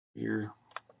Here.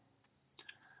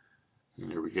 And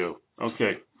there we go.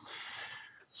 Okay.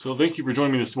 So thank you for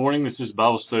joining me this morning. This is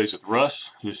Bible Studies with Russ.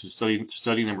 This is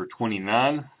study number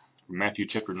 29 from Matthew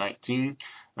chapter 19.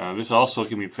 This also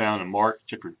can be found in Mark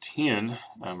chapter 10,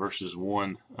 verses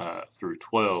 1 through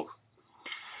 12.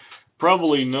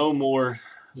 Probably no more,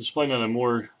 there's probably not a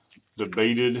more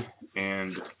debated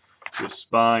and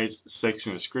despised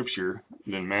section of Scripture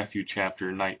than Matthew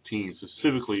chapter 19,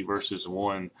 specifically verses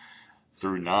 1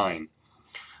 through 9,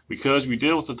 because we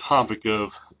deal with the topic of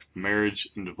marriage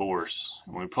and divorce.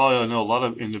 And we probably know a lot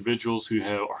of individuals who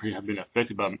have been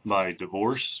affected by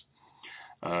divorce.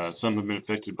 Some have been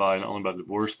affected by not only by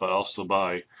divorce, but also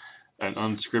by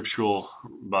unscriptural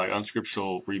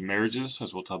remarriages,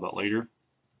 as we'll talk about later.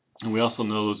 And we also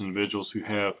know those individuals who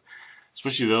have,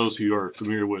 especially those who are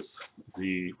familiar with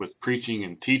preaching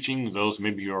and teaching, those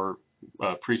maybe who are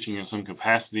preaching in some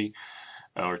capacity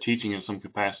or teaching in some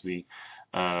capacity,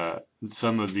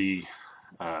 some of the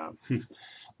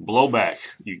blowback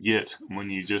you get when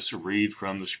you just read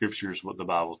from the Scriptures what the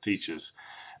Bible teaches,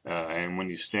 and when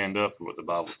you stand up for what the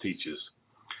Bible teaches.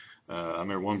 I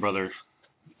remember one brother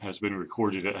has been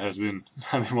recorded. I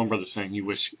remember one brother saying he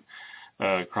wished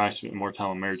Christ spent more time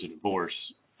on marriage and divorce.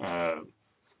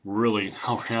 Really, in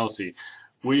all reality,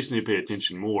 we just need to pay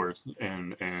attention more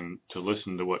and to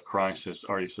listen to what Christ has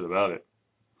already said about it.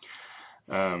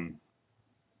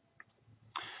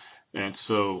 And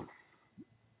so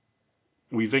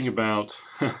we think about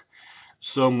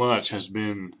so much has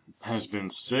been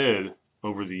said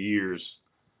over the years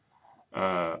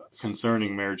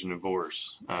concerning marriage and divorce.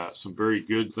 Some very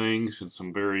good things and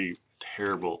some very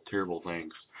terrible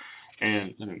things.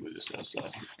 And let me move this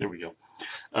outside. There we go.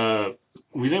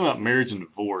 We think about marriage and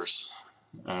divorce.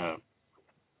 The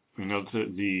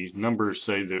numbers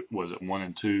say that 1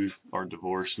 in 2 are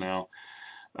divorced now.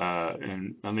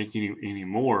 And I think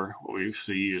anymore, what we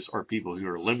see are people who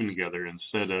are living together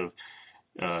instead of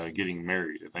getting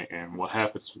married. And what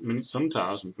happens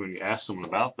sometimes when you ask someone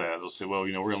about that, they'll say, well,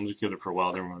 we're going to live together for a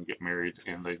while, then we're going to get married,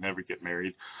 and they never get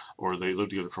married, or they live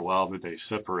together for a while, but they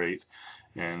separate,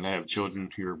 and they have children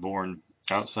who are born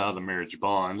outside the marriage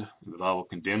bond. The Bible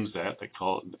condemns that. They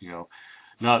call it,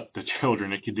 not the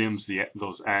children. It condemns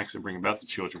those acts that bring about the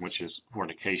children, which is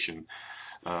fornication.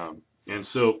 And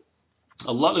so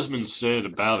a lot has been said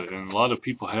about it, and a lot of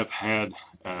people have had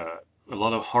a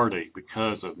lot of heartache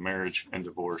because of marriage and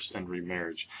divorce and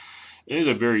remarriage. It is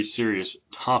a very serious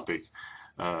topic.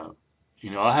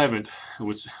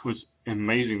 What's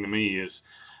amazing to me is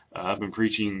I've been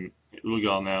preaching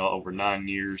Louisville now over 9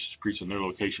 years, preaching their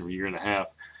location for a year and a half.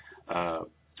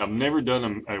 I've never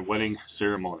done a wedding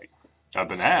ceremony. I've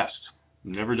been asked.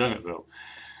 Never done it though.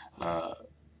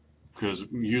 Because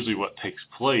usually what takes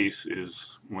place is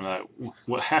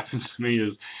what happens to me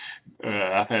is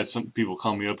I've had some people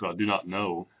call me up who I do not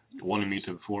know, wanting me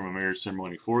to perform a marriage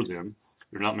ceremony for them.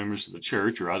 They're not members of the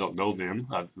church, or I don't know them.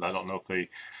 I don't know if they.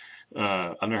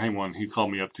 I never had anyone who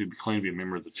called me up to claim to be a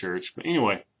member of the church. But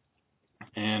anyway,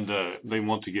 and they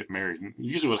want to get married. And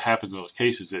usually, what happens in those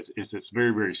cases is it's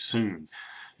very, very soon.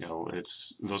 It's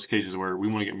those cases where we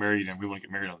want to get married and we want to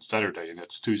get married on Saturday, and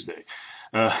it's Tuesday.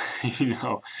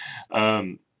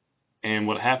 And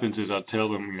what happens is I tell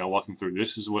them, walk them through,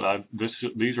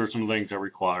 these are some things I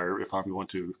require if I'm going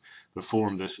to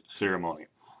perform this ceremony.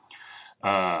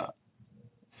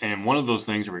 And one of those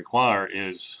things I require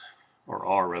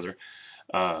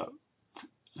are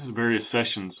various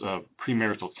sessions of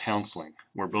premarital counseling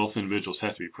where both individuals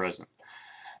have to be present.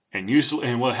 And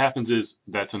what happens is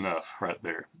that's enough right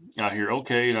there. I hear,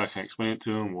 okay, and I can explain it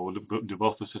to them. Well, do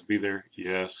both of us have to be there?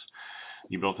 Yes.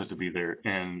 You both have to be there,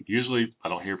 and usually I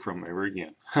don't hear from them ever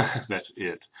again. That's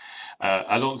it.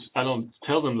 I don't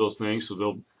tell them those things so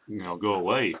they'll go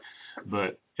away.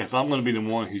 But if I'm going to be the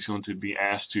one who's going to be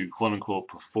asked to quote unquote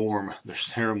perform the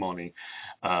ceremony,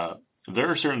 there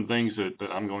are certain things that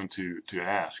I'm going to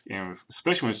ask, and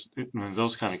especially when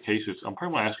those kind of cases, I'm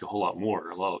probably going to ask a whole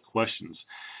lot of questions,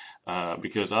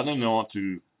 because I don't want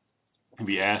to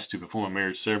be asked to perform a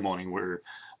marriage ceremony where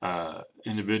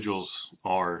individuals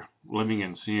are living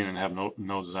in sin and have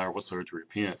no desire whatsoever to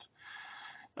repent.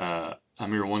 I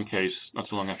remember one case not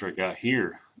so long after I got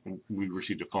here, we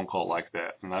received a phone call like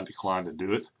that, and I declined to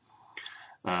do it.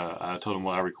 I told them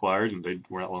what I required, and they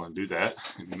were not willing to do that.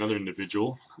 And another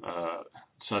individual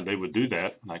decided they would do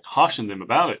that, and I cautioned them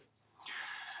about it.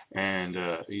 And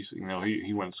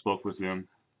he went and spoke with them,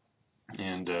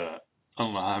 and I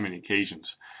don't know how many occasions.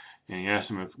 And he asked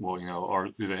them if,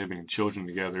 do they have any children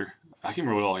together? I can't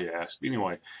remember what all he asked.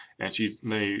 Anyway, and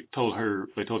they told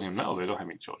him no, they don't have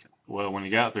any children. Well, when he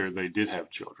got there, they did have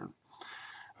children.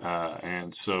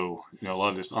 And so, a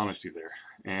lot of dishonesty there.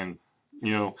 And,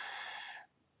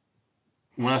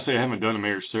 when I say I haven't done a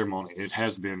marriage ceremony, it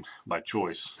has been by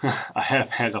choice. I have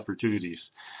had opportunities.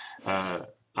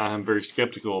 I'm very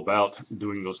skeptical about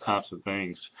doing those types of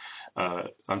things.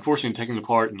 Unfortunately, taking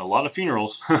part in a lot of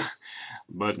funerals,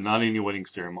 but not any wedding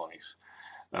ceremonies.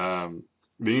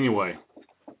 But anyway,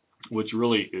 which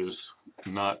really is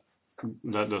not,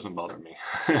 that doesn't bother me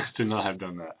to not have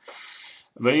done that.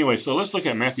 But anyway, so let's look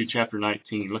at Matthew chapter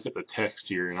 19. Look at the text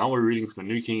here. And I'll be reading from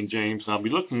the New King James. And I'll be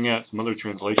looking at some other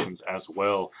translations as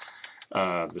well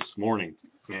this morning.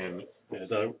 And we're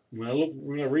going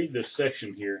to read this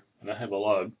section here, and I have a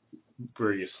lot of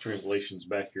various translations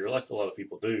back here, like a lot of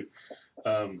people do.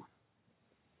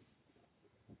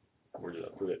 Where did I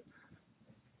put it?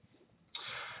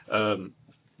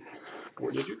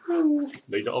 Where did you go?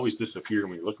 They always disappear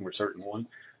when you're looking for a certain one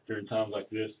during times like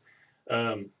this.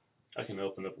 I can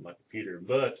open up my computer,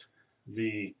 but let's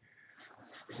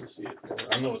see it.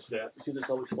 I know it's that. See, this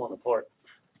always falling apart.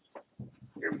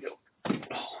 Here we go.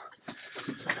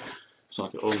 It's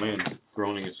like an old man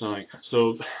groaning and sighing.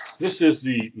 So this is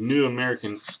the New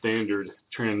American Standard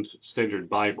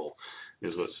Bible,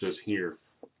 is what it says here.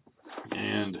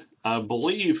 And I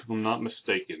believe, if I'm not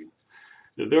mistaken,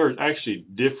 that there are actually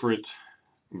different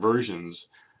versions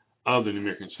of the New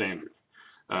American Standard.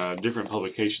 Different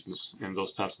publications and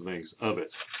those types of things of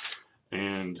it.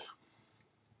 And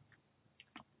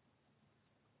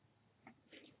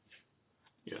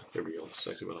yeah, there we go. That's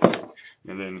actually what I'm doing.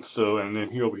 And then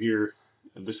here over here,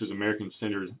 this is American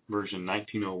Standard Version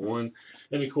 1901.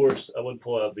 And of course, I would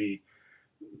pull out the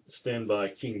Standby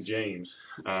King James,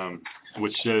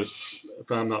 which says, if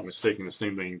I'm not mistaken, the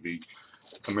same thing the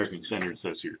American Standard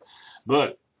says here.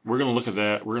 But we're going to look at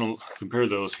that. We're going to compare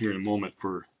those here in a moment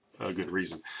for a good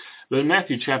reason. But in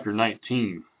Matthew chapter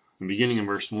 19, beginning in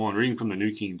verse 1, reading from the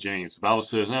New King James, the Bible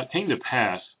says, "Now it came to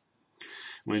pass,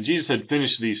 when Jesus had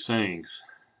finished these sayings,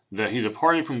 that he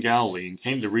departed from Galilee and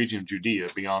came to the region of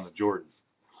Judea beyond the Jordan.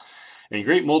 And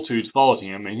great multitudes followed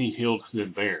him, and he healed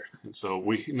them there." And so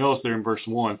we notice there in verse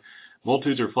 1,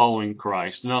 multitudes are following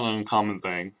Christ. Not an uncommon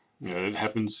thing. It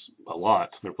happens a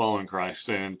lot. They're following Christ.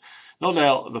 And no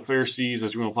doubt the Pharisees,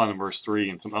 as we're going to find in verse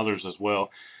 3, and some others as well,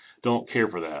 don't care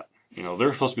for that.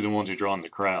 They're supposed to be the ones who draw in the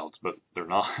crowds, but they're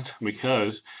not,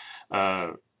 because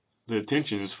the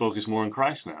attention is focused more on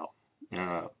Christ now.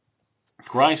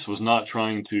 Christ was not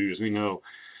trying to, as we know,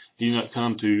 he did not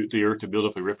come to the earth to build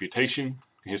up a reputation.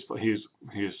 His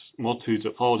multitudes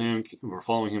that followed him were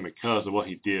following him because of what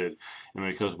he did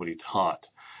and because of what he taught.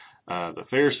 The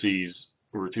Pharisees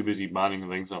were too busy binding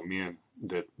things on men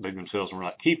that they themselves were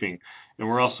not keeping, and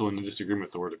were also in disagreement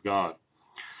with the Word of God.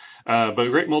 But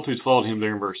great multitudes followed him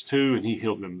there in verse 2, and he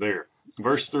healed them there.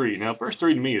 Verse 3. Now, verse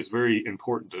 3 to me is very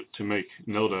important to make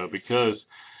note of, because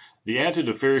the attitude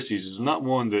of the Pharisees is not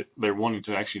one that they're wanting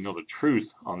to actually know the truth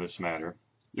on this matter.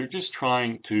 They're just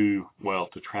trying to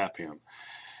trap him.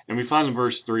 And we find in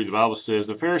verse 3, the Bible says,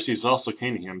 "The Pharisees also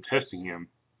came to him, testing him,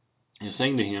 and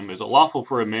saying to him, 'Is it lawful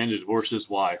for a man to divorce his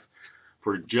wife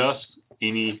for just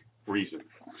any reason?'"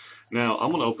 Now,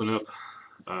 I'm going to open up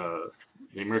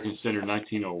the American Standard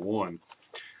 1901.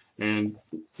 And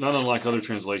not unlike other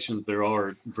translations, there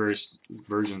are various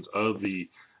versions of the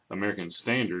American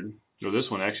Standard. So this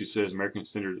one actually says American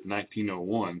Standard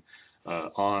 1901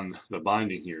 on the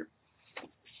binding here,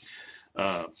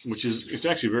 which is, it's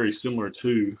actually very similar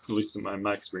to, at least in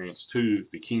my experience, to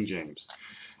the King James.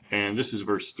 And this is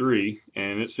verse 3,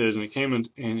 and it says,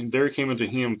 "And there came unto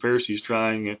him Pharisees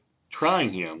trying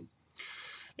him,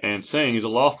 and saying, 'Is it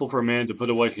lawful for a man to put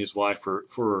away his wife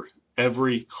for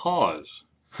every cause?'"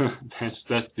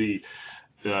 That's the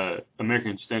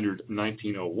American Standard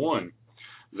 1901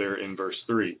 there in verse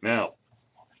 3. Now,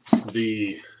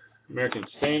 the American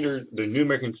Standard, the New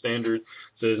American Standard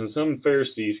says, "And some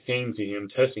Pharisees came to him,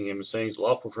 testing him, and saying, 'It's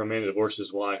lawful for a man to divorce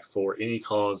his wife for any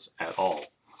cause at all.'"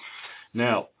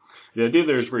 Now, the idea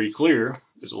there is very clear.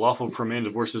 Is it lawful for a man to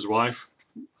divorce his wife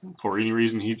for any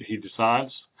reason he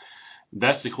decides?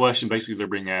 That's the question basically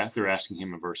they're asking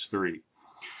him in verse 3.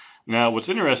 Now, what's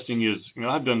interesting is,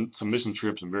 I've done some mission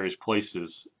trips in various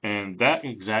places, and that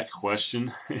exact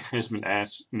question has been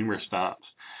asked numerous times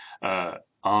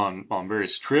on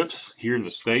various trips here in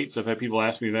the States. I've had people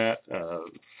ask me that,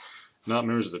 not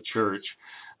members of the church,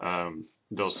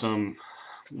 though some,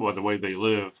 the way they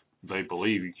live, they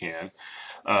believe you can,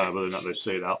 whether or not they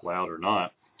say it out loud or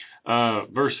not.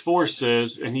 Verse 4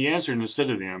 says, "And he answered and said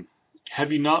to them,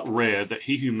 'Have you not read that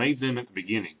he who made them at the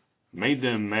beginning made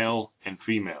them male and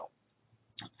female?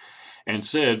 And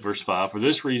said,'" verse 5, "'For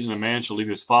this reason a man shall leave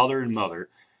his father and mother,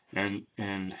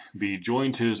 and be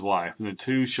joined to his wife, and the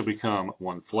two shall become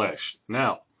one flesh.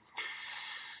 Now,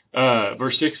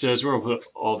 verse 6 says, we're going to put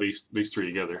all these three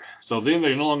together. So then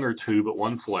they're no longer two, but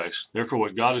one flesh. Therefore,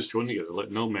 what God has joined together,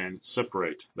 let no man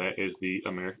separate. That is the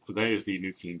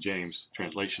New King James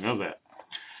translation of that.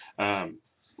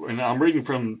 And I'm reading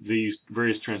from these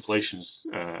various translations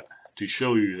to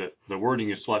show you that the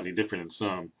wording is slightly different in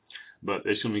some, but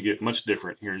it's going to get much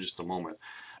different here in just a moment.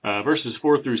 Verses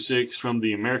 4 through 6 from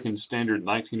the American Standard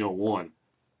 1901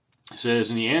 says,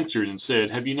 and he answered and said,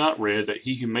 have you not read that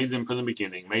he who made them from the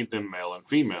beginning made them male and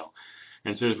female?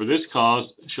 And says, for this cause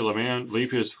shall a man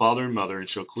leave his father and mother, and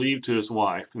shall cleave to his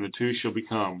wife, and the two shall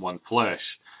become one flesh.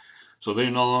 So they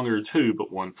are no longer two,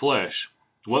 but one flesh.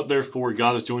 What therefore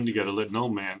God has joined together, let no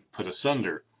man put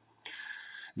asunder.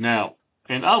 Now,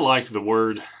 and I like the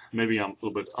word, maybe I'm a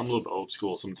little bit old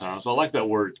school sometimes. I like that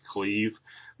word cleave,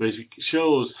 but it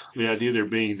shows the idea there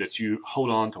being that you hold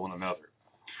on to one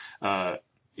another.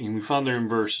 And we find there in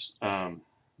verse 5,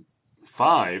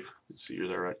 let's see, is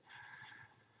that right?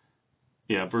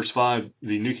 Yeah, verse 5,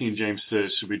 the New King James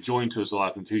says, shall be joined to his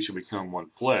wife, and two shall become one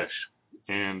flesh.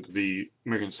 And the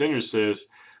American Standard says,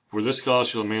 for this cause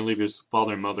shall a man leave his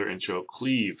father and mother, and shall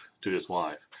cleave to his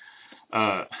wife.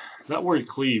 That word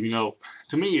cleave,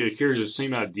 to me it carries the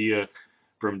same idea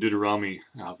from Deuteronomy,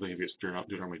 I believe it's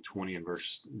Deuteronomy 20 and verse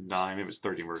 9, maybe it's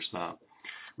 30 and verse 9,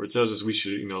 where it tells us we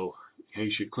should,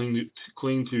 you should cling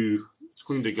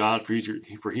to God,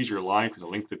 for He's your life and the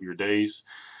length of your days,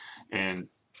 and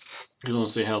He's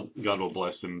going to say how God will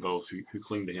bless them, those who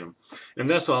cling to Him. And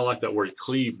that's why I like that word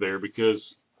cleave there, because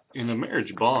in a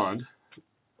marriage bond,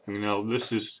 this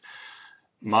is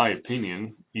my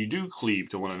opinion, you do cleave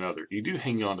to one another. You do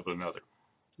hang on to one another.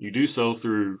 You do so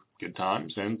through good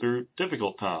times and through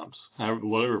difficult times. However,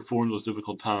 whatever form those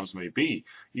difficult times may be,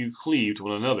 you cleave to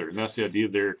one another. And that's the idea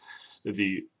there that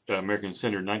the American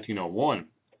Standard 1901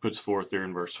 puts forth there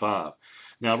in verse 5.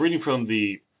 Now, reading from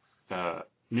the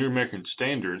New American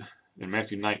Standard in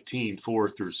Matthew 19,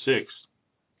 4 through 6,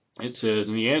 it says,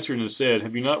 and he answered and said,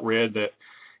 have you not read that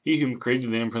he who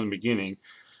created them from the beginning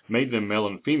made them male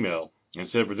and female? And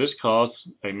said, for this cause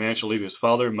a man shall leave his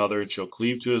father and mother, and shall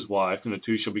cleave to his wife, and the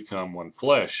two shall become one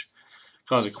flesh.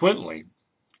 Consequently,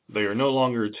 they are no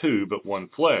longer two, but one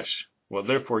flesh. Well,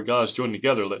 therefore God is joined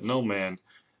together, let no man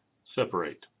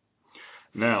separate.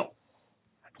 Now,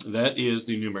 that is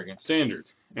the New American Standard.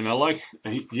 And I like,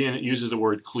 again, it uses the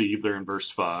word cleave there in verse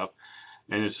 5,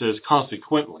 and it says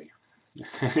consequently.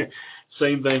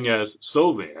 Same thing as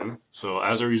so then. So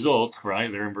as a result, right,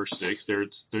 there in verse 6,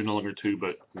 they're no longer two,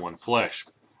 but one flesh.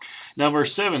 Now verse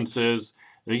 7 says,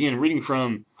 again, reading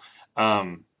from,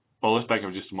 let's back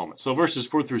up just a moment. So verses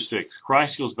 4 through 6,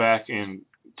 Christ goes back and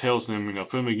tells them,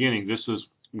 from the beginning, this is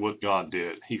what God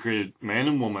did. He created man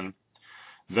and woman.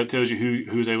 That tells you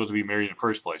who's able to be married in the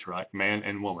first place, right? Man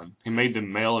and woman. He made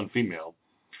them male and female.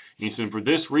 And he said, for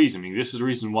this reason, this is the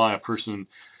reason why a person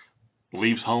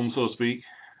leaves home, so to speak.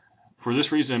 For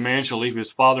this reason, a man shall leave his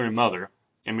father and mother,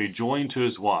 and be joined to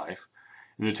his wife,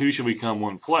 and the two shall become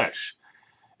one flesh.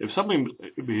 If something,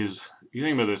 because you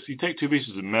think about this, you take two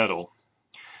pieces of metal,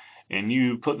 and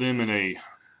you put them in a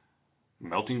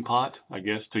melting pot, I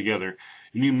guess, together,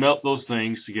 and you melt those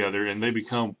things together, and they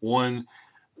become one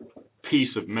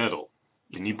piece of metal.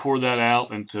 And you pour that out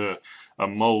into a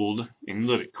mold, and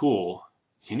you let it cool.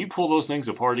 Can you pull those things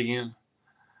apart again?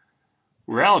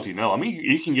 Reality, no. I mean,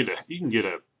 you can get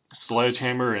a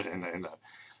sledgehammer and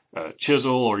a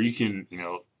chisel, or you can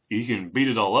beat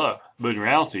it all up. But in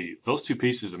reality, those two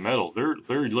pieces of metal, they're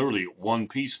literally one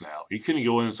piece now. You couldn't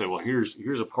go in and say, well, here's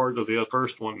a part of the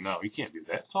first one. No, you can't do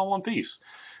that. It's all one piece.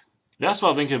 That's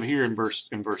what I think of here in verse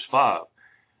 5.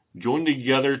 Joined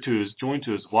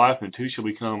to his wife, and two shall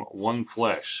become one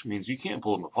flesh. It means you can't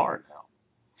pull them apart now.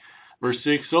 Verse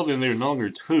 6, so then they are no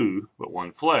longer two, but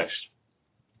one flesh.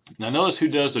 Now notice who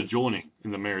does the joining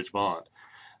in the marriage bond.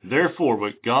 Therefore,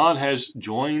 what God has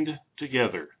joined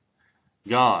together,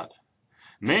 God.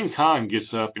 Mankind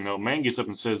gets up, man gets up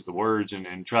and says the words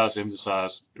and tries to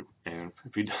emphasize, and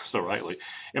if he does so rightly,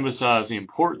 emphasize the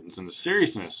importance and the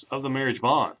seriousness of the marriage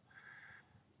bond.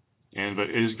 But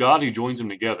it is God who joins them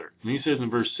together. And he says in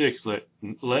verse 6,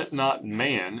 let not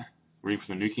man, reading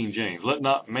from the New King James, let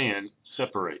not man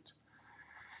separate.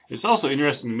 It's also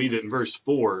interesting to me that in verse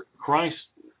 4, Christ,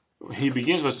 he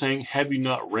begins by saying, have you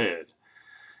not read?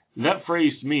 And that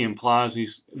phrase to me implies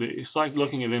it's like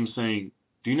looking at them saying,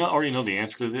 do you not already know the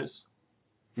answer to this?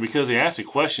 Because they ask the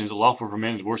question, is it lawful for a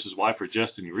man to divorce his wife for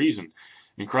just any reason?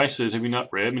 And Christ says, have you not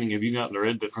read? Meaning, have you not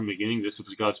read that from the beginning this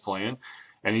was God's plan?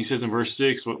 And he says in verse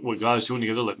 6, what God is doing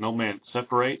together, let no man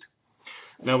separate.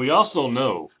 Now we also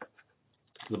know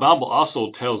the Bible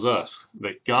also tells us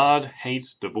that God hates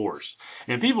divorce.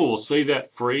 And people will say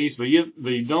that phrase, but yet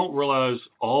they don't realize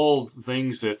all the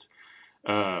things that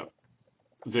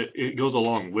it goes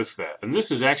along with that. And this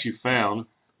is actually found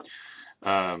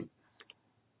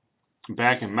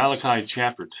back in Malachi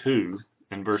chapter 2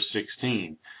 and verse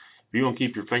 16. If you want to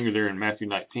keep your finger there in Matthew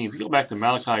 19, if you go back to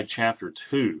Malachi chapter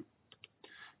 2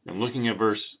 and looking at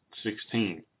verse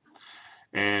 16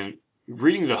 and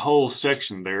reading the whole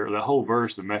section there, the whole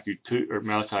verse of Malachi 2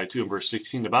 and verse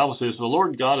 16, the Bible says, "The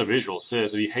Lord God of Israel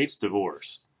says that he hates divorce."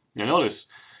 Now notice,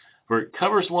 "For it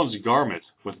covers one's garment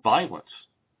with violence."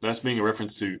 That's being a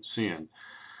reference to sin,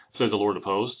 says the Lord of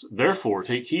hosts. "Therefore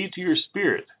take heed to your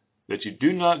spirit, that you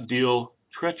do not deal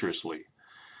treacherously."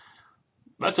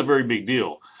 That's a very big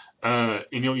deal.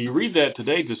 You read that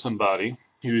today to somebody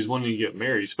who is wanting to get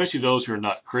married, especially those who are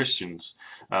not Christians,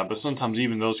 but sometimes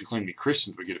even those who claim to be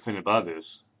Christians would get offended by this,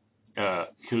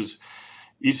 because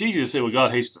it's easy to say, "Well,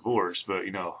 God hates divorce," but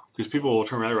because people will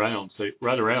turn right around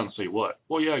and say, "What?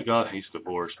 Well, yeah, God hates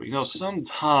divorce," but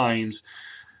sometimes,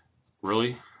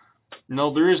 really,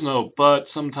 no, there is no but.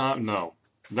 Sometimes, no,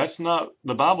 that's not.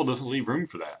 The Bible doesn't leave room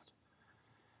for that.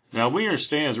 Now, we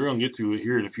understand, as we're going to get to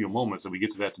here in a few moments, that we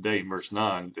get to that today in verse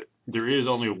 9, that there is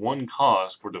only one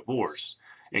cause for divorce.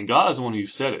 And God is the one who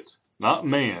said it, not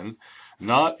man,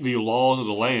 not the laws of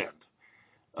the land.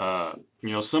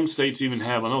 Some states even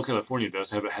have, I know California does,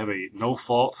 have a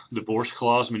no-fault divorce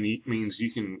clause. Means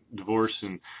you can divorce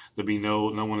and there'll be no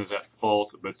one is at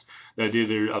fault. But the idea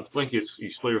there, I think it's, you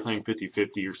split everything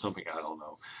 50-50 or something, I don't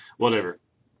know. Whatever.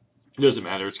 It doesn't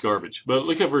matter, it's garbage. But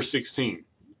look at verse 16.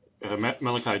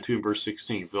 Malachi 2 and verse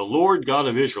 16. "The Lord God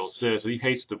of Israel says he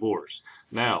hates divorce."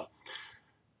 Now,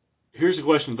 here's a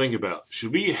question to think about.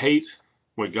 Should we hate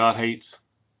what God hates?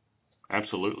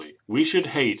 Absolutely. We should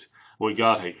hate what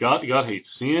God hates. God hates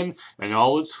sin in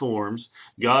all its forms.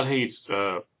 God hates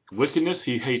wickedness.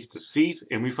 He hates deceit.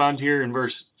 And we find here in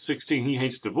verse 16, he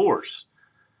hates divorce.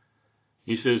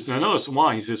 He says, now notice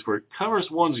why. He says, "For it covers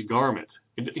one's garment."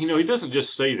 He doesn't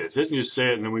just say this. He doesn't just say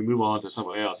it and then we move on to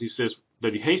something else. He says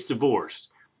that he hates divorce.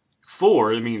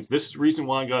 For, it means this is the reason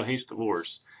why God hates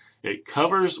divorce. It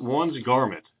covers one's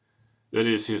garment, that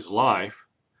is his life,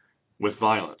 with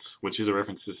violence, which is a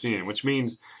reference to sin, which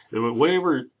means that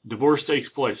wherever divorce takes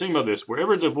place, think about this,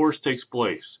 wherever divorce takes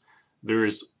place, there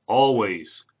is always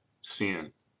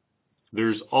sin.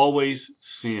 There's always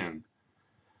sin.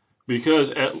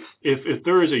 Because if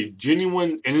there is a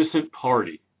genuine innocent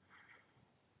party,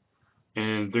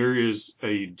 and there is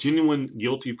a genuine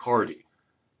guilty party,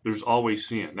 there's always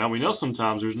sin. Now, we know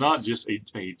sometimes there's not just a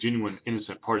genuine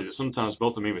innocent party, that sometimes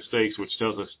both have made mistakes, which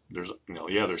tells us there's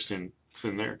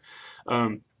sin there.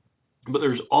 But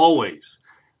there's always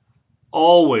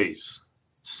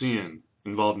sin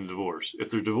involved in divorce.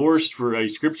 If they're divorced for a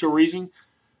scriptural reason,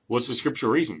 what's the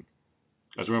scriptural reason?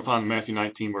 As we're going to find in Matthew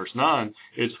 19, verse 9,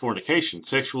 it's fornication.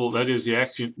 Sexual, that is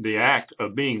the act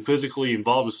of being physically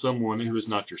involved with someone who is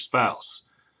not your spouse.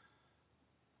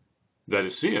 That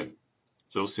is sin.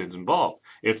 So sin's involved.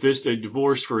 If there's a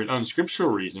divorce for an unscriptural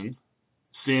reason,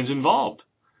 sin's involved.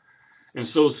 And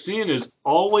so sin is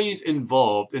always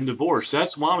involved in divorce.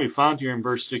 That's why we find here in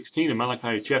verse 16 in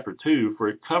Malachi chapter 2, "For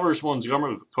it covers one's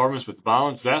garments with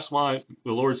violence." That's why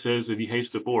the Lord says that he hates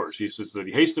divorce. He says that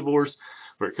he hates divorce,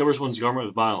 for it covers one's garment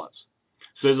with violence,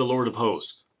 says the Lord of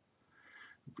hosts.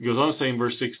 It goes on to say in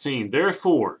verse 16,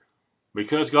 "Therefore,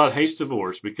 because God hates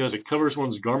divorce, because it covers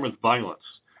one's garment with violence,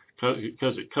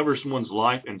 because it covers one's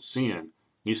life and sin,"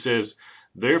 he says,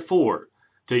 "Therefore,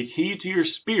 take heed to your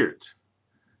spirit,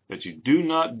 that you do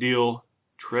not deal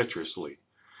treacherously."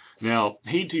 Now,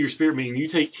 heed to your spirit meaning you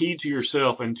take heed to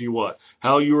yourself and to what?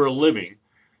 How you are living.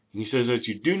 He says that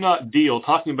you do not deal,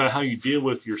 talking about how you deal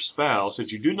with your spouse, that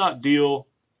you do not deal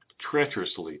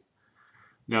treacherously.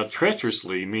 Now,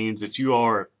 treacherously means that you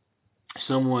are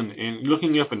someone, and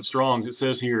looking up in Strong's, it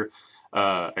says here,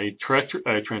 a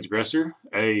transgressor,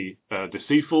 a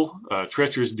deceitful,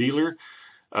 treacherous dealer,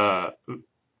 a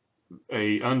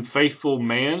unfaithful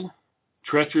man,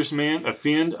 treacherous man,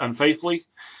 offend unfaithfully.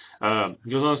 It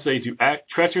goes on to say to act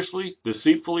treacherously,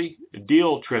 deceitfully,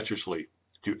 deal treacherously.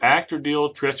 To act or deal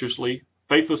treacherously,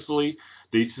 faithlessly,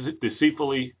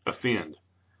 deceitfully, offend.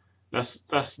 That's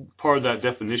part of that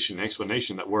definition,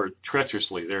 explanation, that word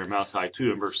treacherously there in Malachi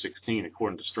 2 and verse 16,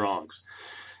 according to Strong's.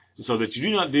 So that you do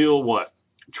not deal what?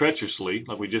 Treacherously,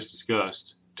 like we just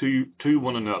discussed, to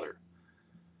one another.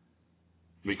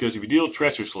 Because if you deal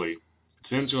treacherously,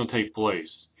 sin's going to take place,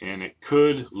 and it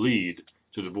could lead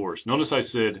to divorce. Notice I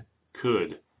said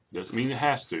could. Doesn't mean it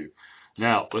has to.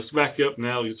 Now, let's back up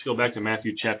now. Let's go back to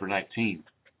Matthew chapter 19.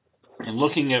 And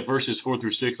looking at verses 4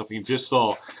 through 6, like we just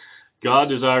saw, God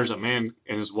desires a man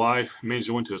and his wife, a man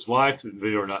joined to his wife. They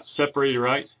are not separated,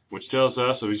 right? Which tells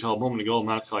us, as we saw a moment ago in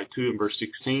Malachi 2 and verse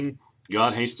 16,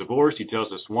 God hates divorce. He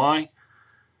tells us why.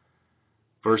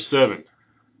 Verse 7.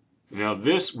 Now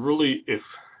this really, if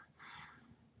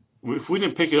we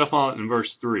didn't pick it up on it in verse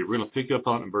 3, we're going to pick it up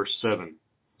on it in verse 7,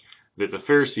 that the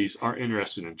Pharisees aren't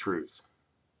interested in truth.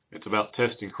 It's about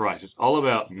testing Christ. It's all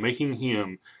about making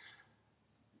him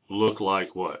look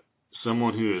like what?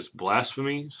 Someone who is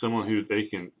blasphemy, someone who they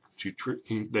can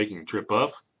trip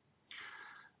up.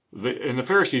 And the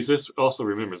Pharisees, let's also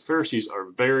remember, the Pharisees are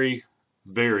very,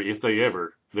 very, if they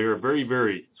ever, they are very,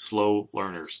 very slow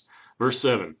learners. Verse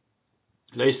 7,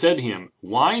 they said to him,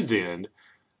 why then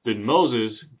did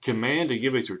Moses command to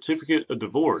give a certificate of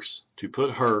divorce to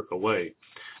put her away?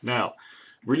 Now,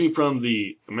 reading from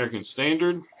the American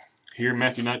Standard, here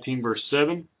Matthew 19, verse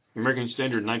 7, American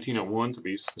Standard 1901 to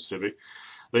be specific,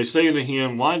 they say to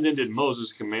him, why then did Moses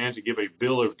command to give a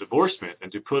bill of divorcement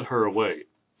and to put her away?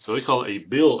 So they call it a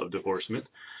bill of divorcement.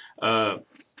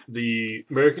 The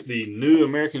New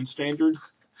American Standard,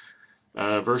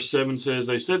 verse 7 says,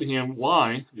 they said to him,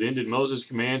 why then did Moses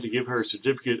command to give her a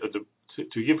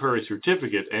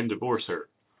certificate and divorce her?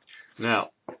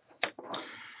 Now,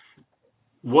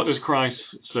 what does Christ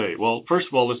say? Well, first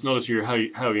of all, let's notice here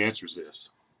how he answers this.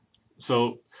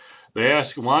 So they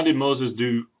ask, why did Moses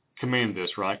command this,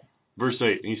 right? Verse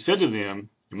 8, he said to them,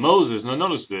 Moses, now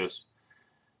notice this,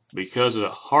 because of the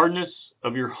hardness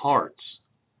of your hearts,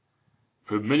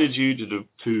 permitted you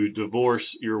to divorce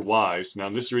your wives. Now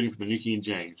this is reading from the New King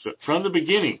James. But from the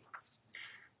beginning,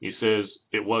 he says,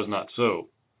 it was not so.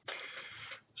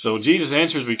 So Jesus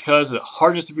answers, because of the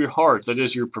hardness of your hearts, that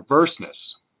is your perverseness.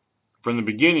 From the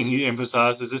beginning, he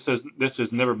emphasizes this has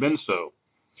never been so.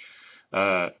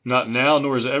 Not now,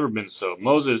 nor has it ever been so.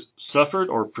 Moses suffered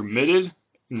or permitted,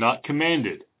 not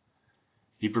commanded.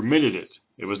 He permitted it.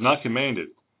 It was not commanded.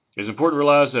 It's important to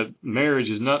realize that marriage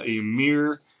is not a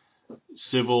mere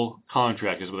civil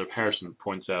contract, as Brother Harrison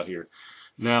points out here.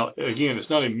 Now, again, it's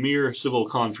not a mere civil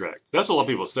contract. That's what a lot of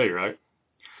people say, right?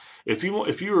 If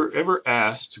you were ever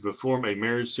asked to perform a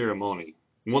marriage ceremony,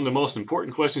 one of the most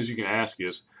important questions you can ask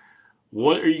is,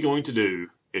 what are you going to do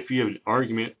if you have an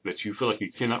argument that you feel like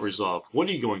you cannot resolve? What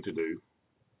are you going to do?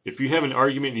 If you have an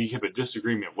argument and you have a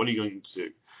disagreement, what are you going to do?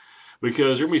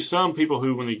 Because there will be some people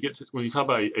who, when you talk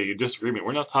about a disagreement,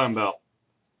 we're not talking about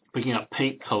picking out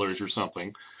paint colors or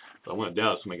something. I want to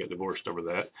doubt somebody get divorced over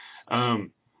that.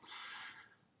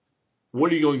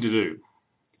 What are you going to do?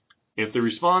 If the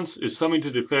response is something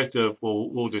to the effect of, well,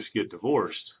 we'll just get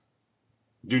divorced,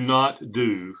 do not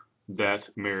do that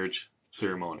marriage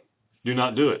ceremony. Do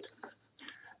not do it.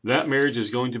 That marriage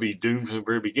is going to be doomed from the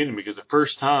very beginning, because the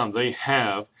first time they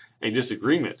have a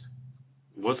disagreement,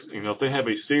 if they have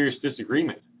a serious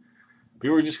disagreement,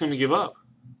 people are just going to give up.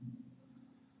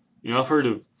 I've heard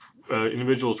of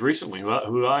individuals recently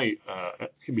who I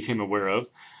became aware of.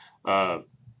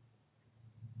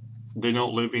 They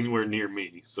don't live anywhere near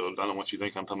me, so I don't want you to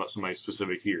think I'm talking about somebody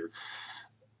specific here.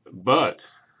 But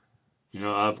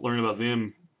I've learned about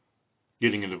them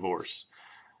getting a divorce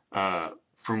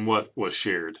from what was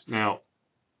shared. Now,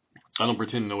 I don't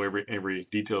pretend to know every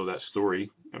detail of that story,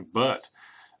 but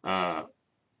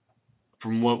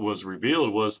from what was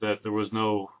revealed was that there was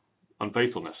no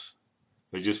unfaithfulness.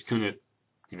 They just couldn't,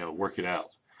 work it out.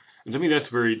 And to me, that's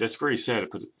very sad, to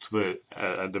put it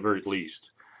at the very least.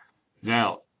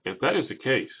 Now, if that is the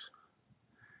case,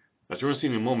 as we're going to see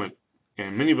in a moment,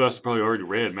 and many of us have probably already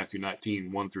read Matthew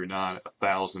 19, 1 through 9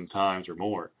 1,000 times or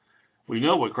more, we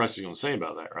know what Christ is going to say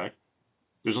about that, right?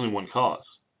 There's only one cause.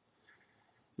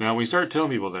 Now, when we start telling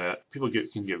people that, people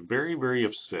can get very, very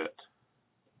upset.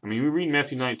 I mean, we read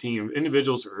Matthew 19,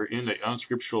 individuals who are in an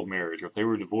unscriptural marriage, or if they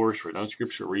were divorced for an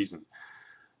unscriptural reason,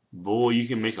 boy, you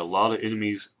can make a lot of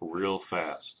enemies real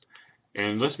fast.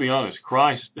 And let's be honest,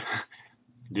 Christ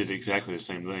did exactly the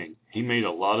same thing. He made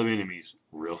a lot of enemies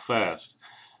real fast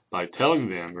by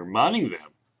reminding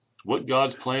them what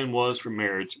God's plan was for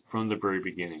marriage from the very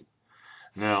beginning.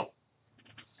 Now,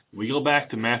 we go back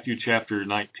to Matthew chapter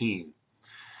 19,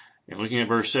 and looking at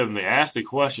verse 7, they asked the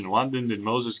question, why then did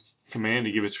Moses command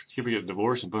to give a certificate of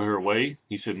divorce and put her away?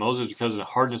 He said, Moses, because of the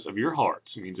hardness of your hearts.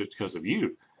 It means it's because of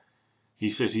you.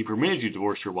 He says he permitted you to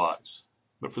divorce your wives,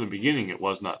 but from the beginning it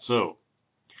was not so.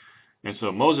 And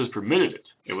so Moses permitted it.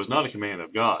 It was not a command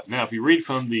of God. Now, if you read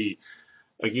from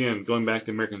again, going back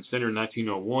to American Standard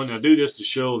 1901, I do this to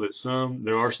show that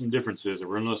there are some differences, and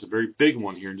we're going to notice a very big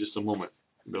one here in just a moment.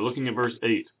 But looking at verse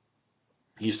 8,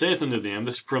 he saith unto them,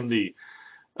 this is from the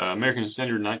American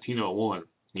Standard 1901,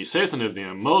 he saith unto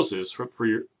them, Moses, for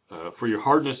For your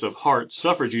hardness of heart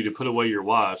suffered you to put away your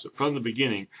wives, but from the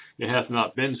beginning it hath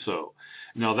not been so.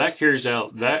 Now that carries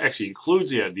out, that actually includes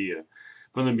the idea,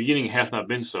 from the beginning it hath not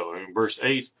been so. In verse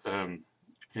 8,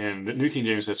 and the New King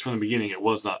James says, from the beginning it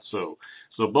was not so.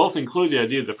 So both include the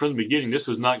idea that from the beginning this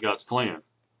was not God's plan.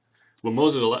 What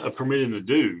Moses permitted him to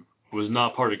do was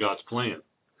not part of God's plan.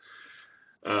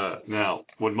 Now,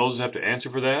 would Moses have to answer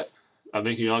for that? I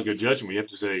think in all good judgment, we have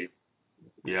to say,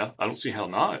 yeah, I don't see how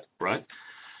not, right?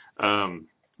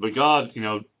 But God,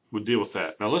 would deal with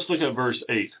that. Now let's look at verse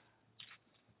 8.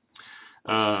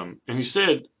 And he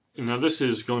said, this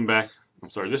is going back,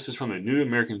 this is from the New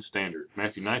American Standard,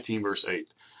 Matthew 19, verse 8.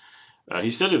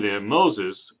 He said to them,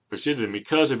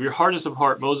 because of your hardness of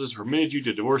heart, Moses permitted you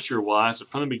to divorce your wives, but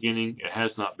from the beginning it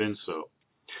has not been so.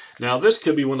 Now, this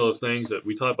could be one of those things that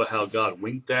we talk about how God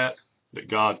winked at, that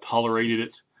God tolerated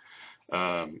it.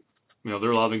 There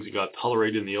are a lot of things that God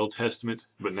tolerated in the Old Testament,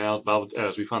 but now,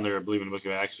 as we find there, I believe in the book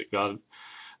of Acts, that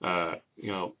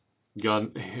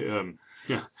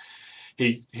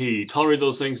He tolerated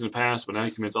those things in the past, but now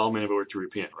He commands all men everywhere to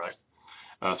repent, right?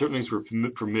 Certain things were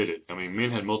permitted.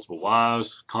 Men had multiple wives,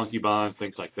 concubines,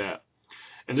 things like that.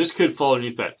 And this could fall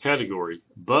underneath that category,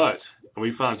 but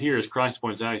we find here, as Christ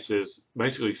points out, He says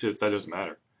that doesn't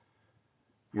matter.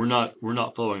 We're not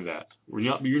following that.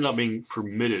 You're not being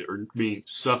permitted or being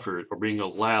suffered or being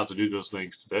allowed to do those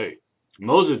things today.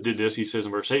 Moses did this, he says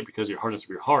in verse 8, because of your hardness of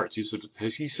your hearts. He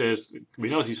says,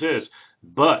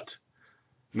 but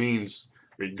means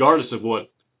regardless of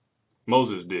what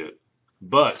Moses did.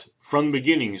 But from the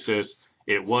beginning, he says,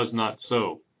 it was not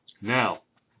so. Now,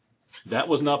 that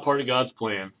was not part of God's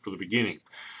plan for the beginning.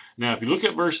 Now, if you look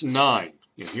at verse 9,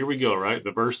 and here we go, right?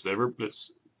 The verse that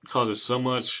causes so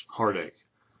much heartache.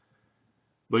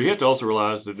 But you have to also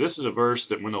realize that this is a verse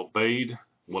that, when obeyed,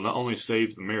 will not only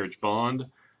save the marriage bond,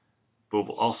 but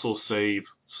will also save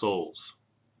souls.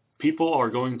 People are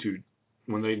going to,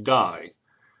 when they die,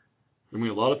 a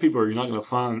lot of people are not going to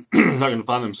find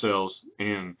themselves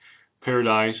in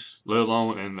paradise, let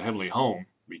alone in the heavenly home,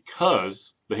 because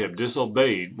they have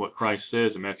disobeyed what Christ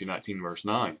says in Matthew 19, verse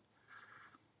 9.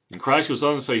 And Christ goes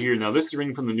on to say here, now this is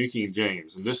reading from the New King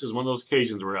James, and this is one of those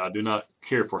occasions where I do not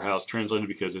care for how it's translated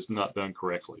because it's not done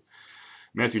correctly.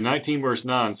 Matthew 19, verse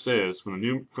 9 says, from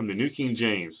the New King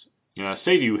James, and I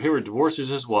say to you, whoever divorces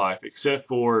his wife except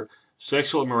for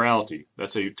sexual immorality,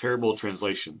 that's a terrible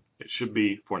translation. It should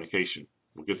be fornication.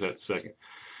 We'll get to that in a second.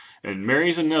 And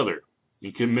marries another,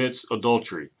 he commits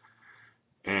adultery.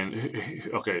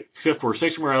 Except for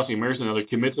sexual immorality, marries another,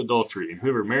 commits adultery. And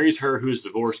whoever marries her who is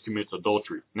divorced commits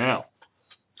adultery. Now,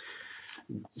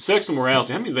 sexual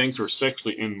immorality, how many things are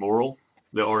sexually immoral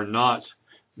that are not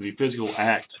the physical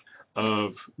act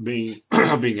of being,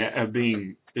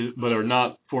 but are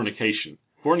not fornication?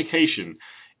 Fornication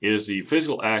is the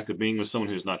physical act of being with someone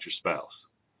who is not your spouse.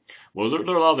 Well, there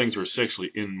are a lot of things that are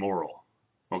sexually immoral.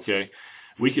 Okay?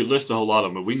 We could list a whole lot of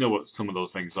them, but we know what some of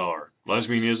those things are.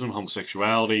 Lesbianism,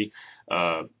 homosexuality,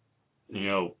 all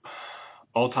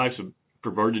types of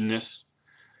pervertedness,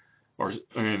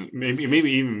 and maybe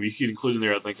even you could include in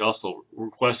there, I think, also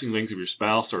requesting things of your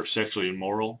spouse are sexually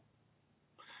immoral.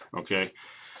 Okay?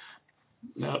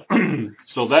 Now,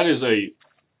 so that is a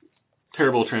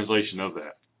terrible translation of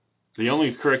that. The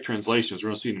only correct translation, as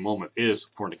we're going to see in a moment, is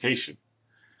fornication.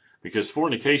 Because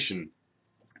fornication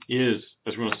is,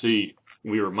 as we're going to see,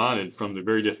 we are reminded from the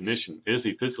very definition, is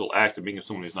the physical act of being with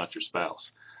someone who is not your spouse.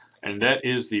 And that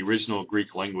is the original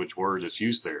Greek language word that's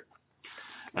used there.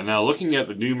 And now looking at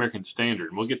the New American Standard,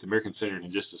 and we'll get to the American Standard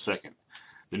in just a second.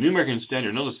 The New American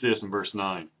Standard, notice this in verse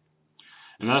 9.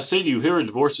 And I say to you, whoever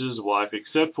divorces his wife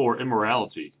except for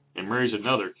immorality and marries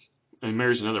another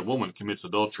woman commits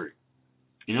adultery.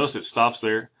 You notice it stops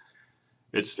there.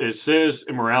 It says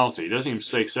immorality. It doesn't even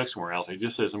say sexual immorality. It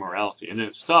just says immorality. And then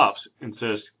it stops and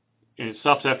says, and it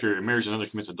stops after it marries another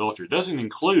commits adultery. It doesn't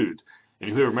include,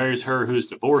 and whoever marries her who is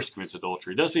divorced commits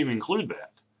adultery. It doesn't even include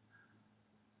that.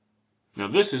 Now,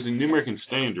 this is the New American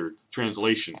Standard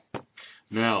translation.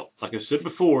 Now, like I said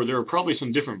before, there are probably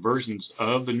some different versions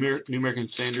of the New American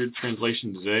Standard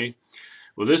translation today.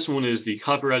 Well, this one is the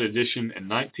copyright edition in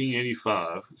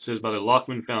 1985. It says by the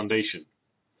Lockman Foundation.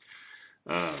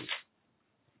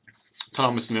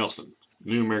 Thomas Nelson,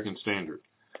 New American Standard.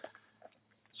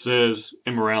 Says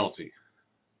immorality.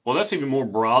 Well, that's even more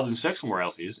broad than sexual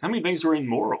morality is. How many things are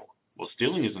immoral? Well,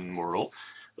 stealing is immoral.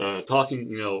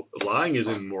 Lying is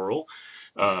immoral.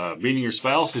 Beating your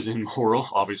spouse is immoral,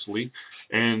 obviously.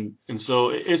 And so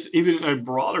it's even a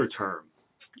broader term.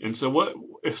 And so what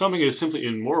if something is simply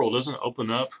immoral, doesn't it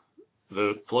open up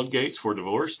the floodgates for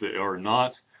divorce that are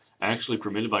not actually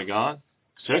permitted by God?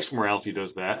 Sexual morality does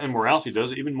that, and morality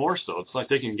does it even more so. It's like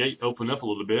taking a gate, open up a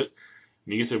little bit,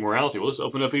 and you get to morality. Well, let's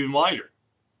open up even wider.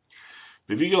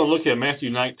 If you go and look at Matthew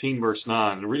 19, verse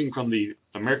 9, reading from the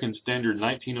American Standard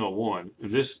 1901,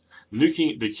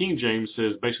 the King James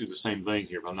says basically the same thing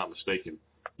here, if I'm not mistaken.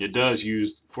 It does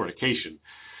use fornication.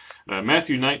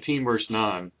 Matthew 19, verse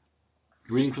 9,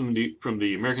 reading from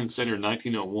the American Standard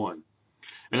 1901.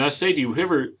 And I say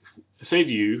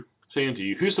unto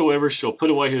you, whosoever shall put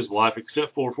away his wife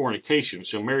except for fornication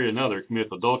shall marry another,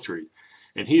 committeth adultery.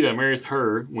 And he that marrieth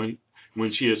her when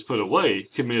she is put away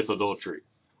committeth adultery.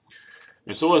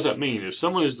 And so what does that mean? If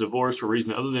someone is divorced for a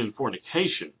reason other than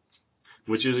fornication,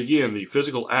 which is again the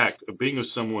physical act of being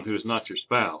with someone who is not your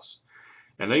spouse,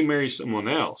 and they marry someone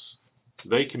else,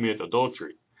 they commit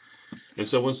adultery. And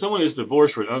so when someone is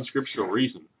divorced for an unscriptural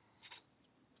reason,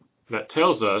 that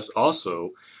tells us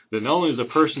also that not only is the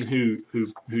person who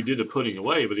did the putting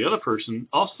away, but the other person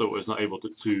also is not able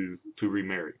to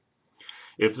remarry.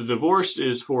 If the divorce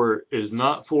is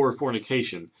not for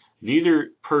fornication, neither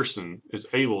person is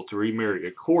able to remarry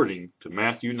according to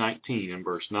Matthew 19 and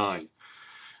verse 9.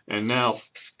 And now,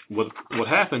 what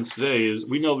happens today is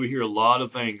we hear a lot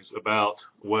of things about,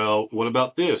 well, what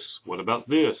about this? What about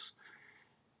this?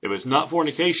 If it's not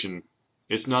fornication,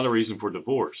 it's not a reason for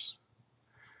divorce.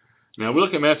 Now, we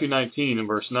look at Matthew 19 and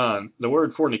verse 9. The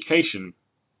word fornication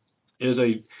is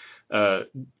a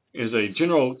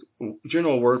general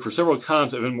word for several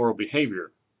kinds of immoral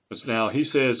behavior. Now, he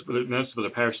says, that's for the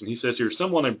person. He says here,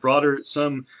 some want it to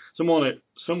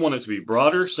be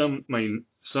broader, some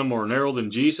more narrow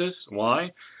than Jesus.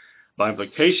 Why? By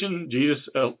implication, Jesus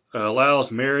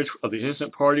allows marriage of the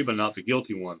innocent party, but not the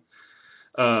guilty one.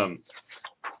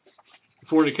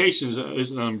 Fornication is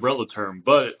an umbrella term,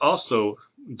 but it also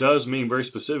does mean very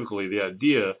specifically the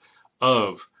idea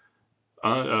of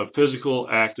a physical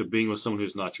act of being with someone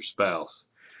who's not your spouse.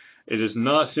 It is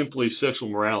not simply sexual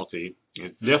morality.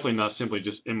 It's definitely not simply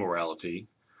just immorality.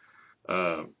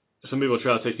 Some people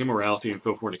try to take immorality and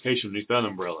throw fornication beneath that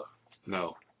umbrella.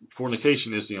 No,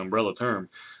 fornication is the umbrella term,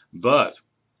 but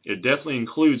it definitely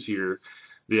includes here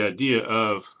the idea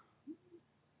of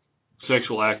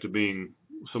sexual act of being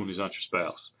someone who's not your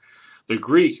spouse. The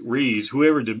Greek reads,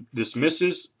 whoever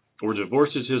dismisses or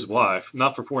divorces his wife,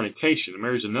 not for fornication, and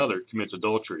marries another, commits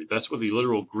adultery. That's what the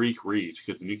literal Greek reads,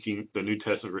 because the New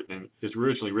Testament is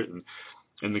originally written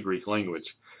in the Greek language.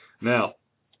 Now,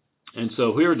 and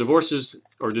so whoever divorces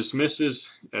or dismisses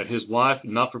his wife,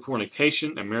 not for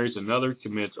fornication, and marries another,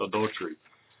 commits adultery.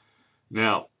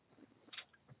 Now,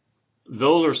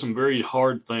 those are some very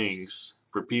hard things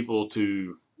for people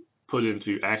to put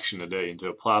into action today and to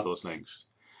apply those things.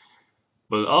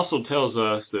 But it also tells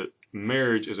us that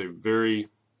marriage is a very,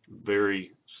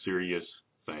 very serious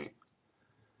thing.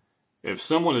 If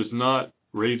someone is not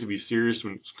ready to be serious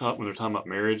when they're talking about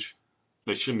marriage,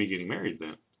 they shouldn't be getting married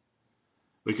then.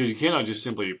 Because you cannot just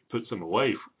simply put them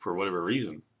away for whatever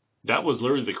reason. That was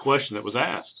literally the question that was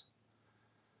asked.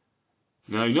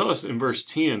 Now you notice in verse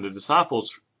 10, the disciples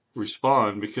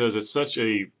respond because it's such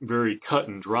a very cut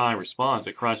and dry response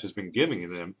that Christ has been giving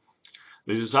them.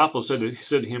 The disciples said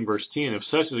to him, verse 10, if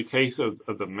such is the case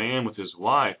of the man with his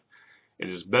wife, it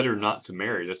is better not to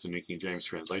marry. That's the New King James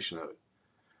translation of it.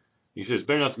 He says,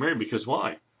 better not to marry because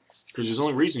why? Because there's the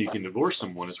only reason you can divorce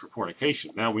someone is for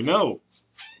fornication. Now we know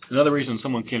another reason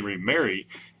someone can remarry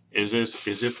is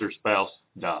if their spouse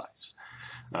dies.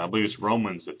 I believe it's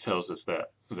Romans that tells us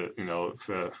that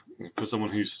if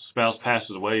someone whose spouse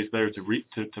passes away is better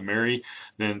to marry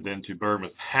than to burn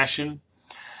with passion.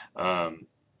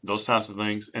 Those types of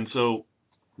things. And so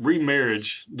remarriage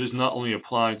does not only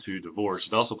apply to divorce,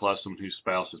 it also applies to someone whose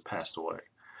spouse has passed away.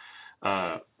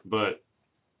 But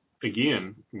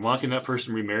again, why can that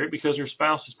person remarry? Because their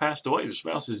spouse has passed away. Their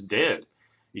spouse is dead.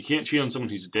 You can't cheat on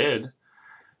someone who's dead.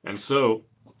 And so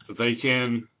they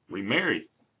can remarry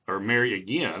or marry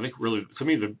again. I think really, to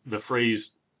me, the phrase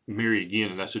marry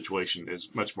again in that situation is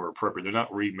much more appropriate. They're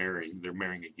not remarrying. They're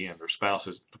marrying again. The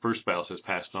first spouse has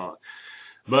passed on.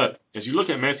 But as you look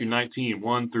at Matthew 19,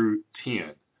 1 through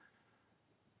 10,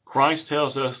 Christ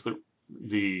tells us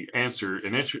the answer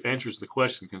and answers the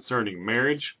question concerning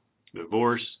marriage,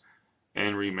 divorce,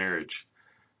 and remarriage.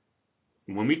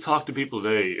 When we talk to people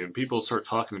today and people start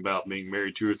talking about being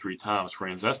married 2 or 3 times,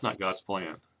 friends, that's not God's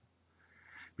plan.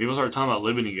 People start talking about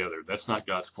living together. That's not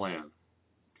God's plan.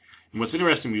 And what's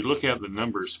interesting, when you look at the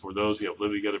numbers for those who have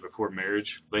lived together before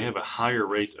marriage, they have a higher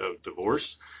rate of divorce.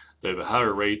 They have a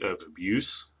higher rate of abuse.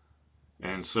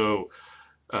 And so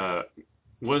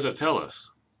what does that tell us?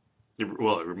 It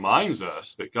reminds us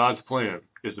that God's plan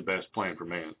is the best plan for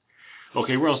man.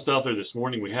 Okay, we're going to stop there this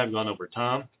morning. We have gone over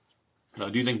time. I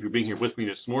do thank you for being here with me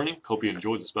this morning. Hope you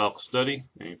enjoyed this Bible study,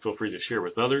 and feel free to share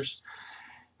with others.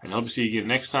 And I hope to see you again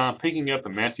next time, picking up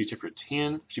in Matthew chapter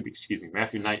 10,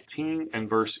 Matthew 19 and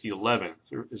verse 11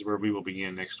 is where we will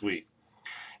begin next week.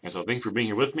 And so thank you for being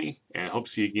here with me, and I hope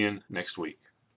to see you again next week.